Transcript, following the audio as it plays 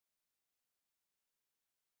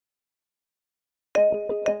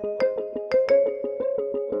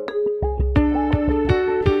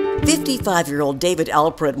55-year-old David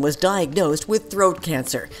Alpern was diagnosed with throat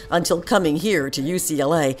cancer. Until coming here to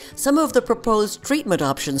UCLA, some of the proposed treatment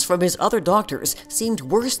options from his other doctors seemed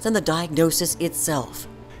worse than the diagnosis itself.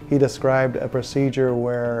 He described a procedure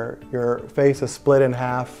where your face is split in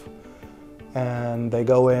half and they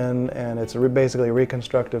go in and it's basically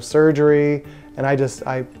reconstructive surgery, and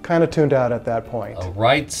I kind of tuned out at that point. A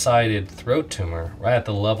right-sided throat tumor right at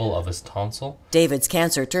the level of his tonsil. David's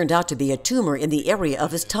cancer turned out to be a tumor in the area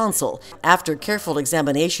of his tonsil. After careful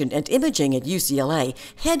examination and imaging at UCLA,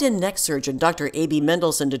 head and neck surgeon Dr. Abie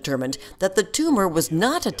Mendelsohn determined that the tumor was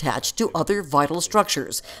not attached to other vital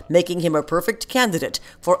structures, making him a perfect candidate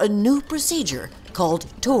for a new procedure called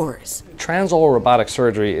TORS. Transoral robotic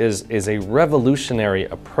surgery is a revolutionary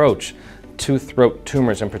approach to throat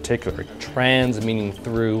tumors in particular. Trans meaning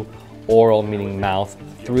through, oral meaning mouth,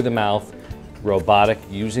 through the mouth, robotic,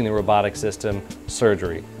 using the robotic system,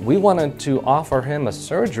 surgery. We wanted to offer him a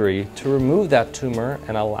surgery to remove that tumor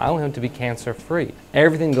and allow him to be cancer-free.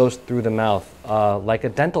 Everything goes through the mouth like a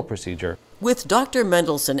dental procedure. With Dr.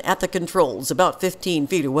 Mendelsohn at the controls about 15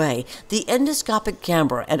 feet away, the endoscopic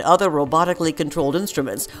camera and other robotically controlled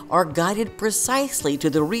instruments are guided precisely to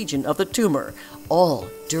the region of the tumor, all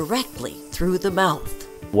directly through the mouth.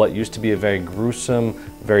 What used to be a very gruesome,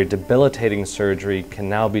 very debilitating surgery can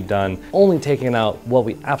now be done only taking out what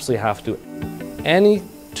we absolutely have to. Any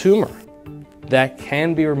tumor that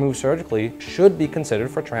can be removed surgically should be considered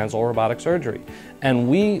for transoral robotic surgery. And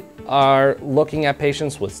we are looking at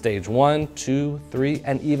patients with stage 1, 2, 3,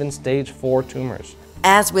 and even stage 4 tumors.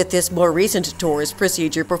 As with this more recent TORS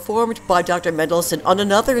procedure performed by Dr. Mendelsohn on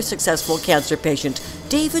another successful cancer patient,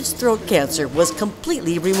 David's throat cancer was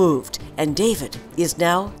completely removed, and David is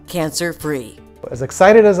now cancer-free. As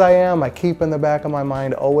excited as I am, I keep in the back of my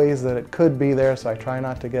mind always that it could be there, so I try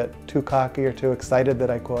not to get too cocky or too excited that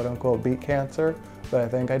I quote-unquote beat cancer, but I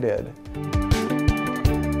think I did.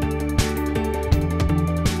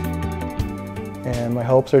 And my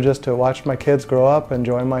hopes are just to watch my kids grow up and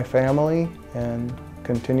join my family and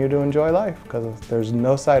continue to enjoy life, because there's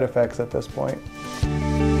no side effects at this point.